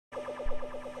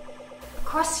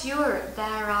Across Europe, there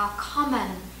are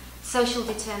common social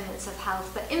determinants of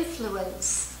health that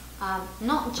influence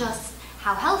not just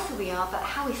how healthy we are, but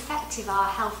how effective our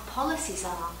health policies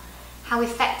are, how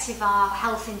effective our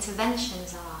health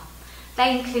interventions are.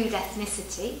 They include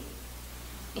ethnicity,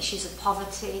 issues of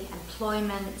poverty,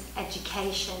 employment,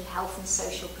 education, health and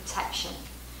social protection.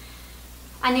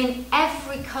 And in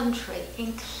every country,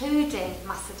 including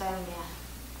Macedonia,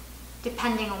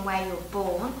 depending on where you're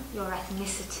born, your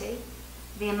ethnicity,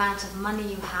 the amount of money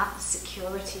you have, the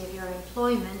security of your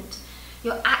employment,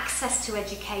 your access to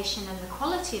education and the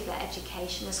quality of that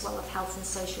education, as well as health and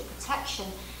social protection,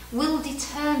 will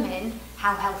determine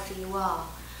how healthy you are.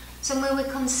 So when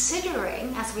we're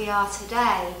considering, as we are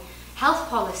today, health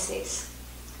policies,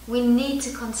 we need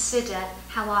to consider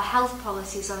how our health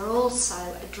policies are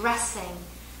also addressing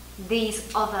these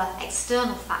other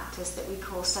external factors that we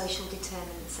call social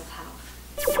determinants of health.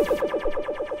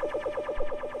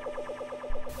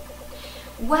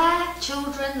 Where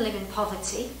children live in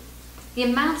poverty, the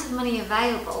amount of money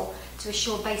available to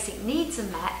assure basic needs are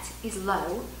met is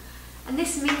low, and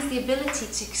this means the ability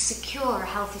to secure a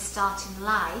healthy start in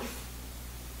life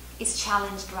is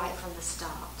challenged right from the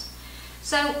start.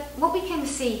 So what we can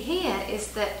see here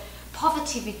is that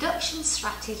poverty reduction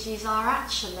strategies are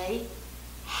actually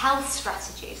health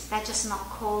strategies. They're just not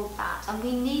called that, and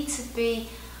we need to be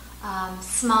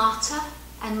smarter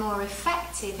and more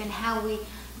effective in how we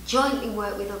jointly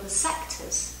work with other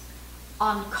sectors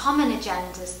on common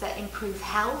agendas that improve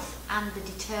health and the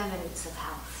determinants of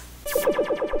health.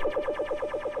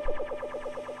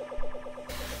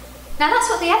 Now that's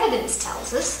what the evidence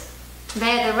tells us.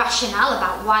 They're the rationale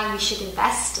about why we should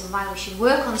invest and why we should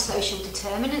work on social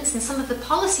determinants and some of the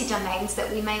policy domains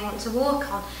that we may want to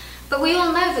work on. But we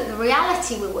all know that the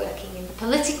reality we're working in, the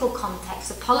political context,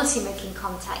 the policy-making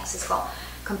context, has got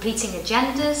competing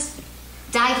agendas,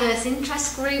 diverse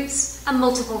interest groups, and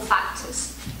multiple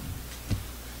factors.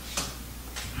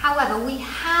 However, we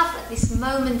have at this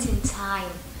moment in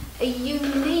time a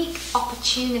unique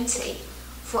opportunity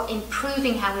for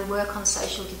improving how we work on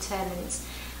social determinants.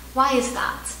 Why is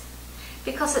that?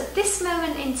 Because at this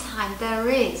moment in time there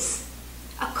is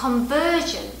a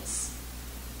convergence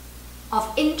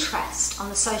of interest on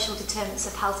the social determinants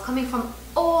of health coming from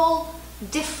all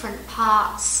different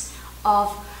parts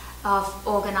of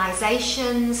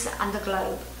organisations and the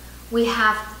globe. We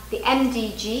have the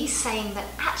MDG saying that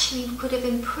actually we could have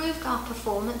improved our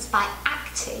performance by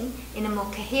acting in a more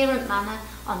coherent manner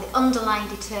on the underlying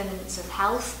determinants of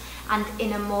health and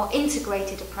in a more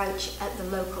integrated approach at the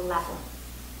local level.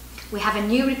 We have a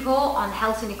new report on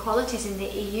health inequalities in the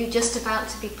EU just about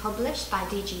to be published by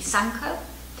DG Sanko.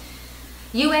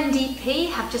 UNDP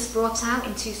have just brought out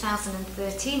in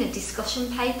 2013 a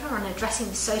discussion paper on addressing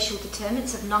the social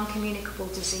determinants of non-communicable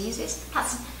diseases.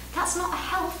 That's not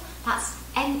health, that's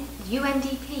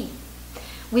UNDP.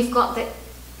 We've got the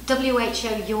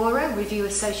WHO Euro review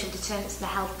of social determinants of the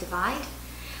health divide.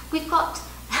 We've got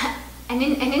an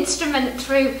instrument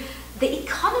through The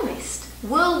Economist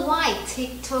worldwide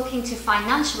talking to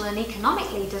financial and economic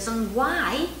leaders on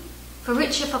why for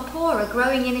richer, for poorer,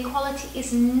 growing inequality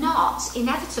is not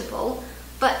inevitable,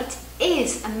 but it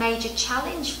is a major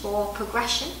challenge for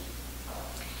progression.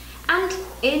 And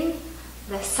in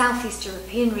the Southeast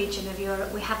European region of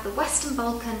Europe, we have the Western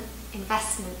Balkan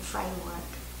Investment Framework,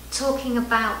 talking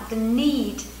about the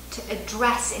need to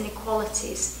address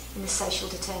inequalities in the social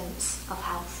determinants of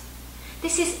health.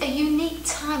 This is a unique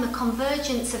time, a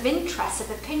convergence of interests, of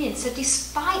opinions. So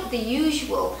despite the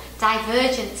usual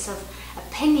divergence of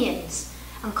opinions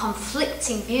and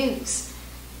conflicting views,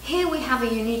 here we have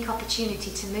a unique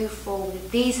opportunity to move forward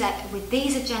with these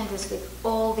agendas, with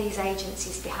all these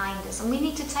agencies behind us, and we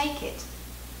need to take it.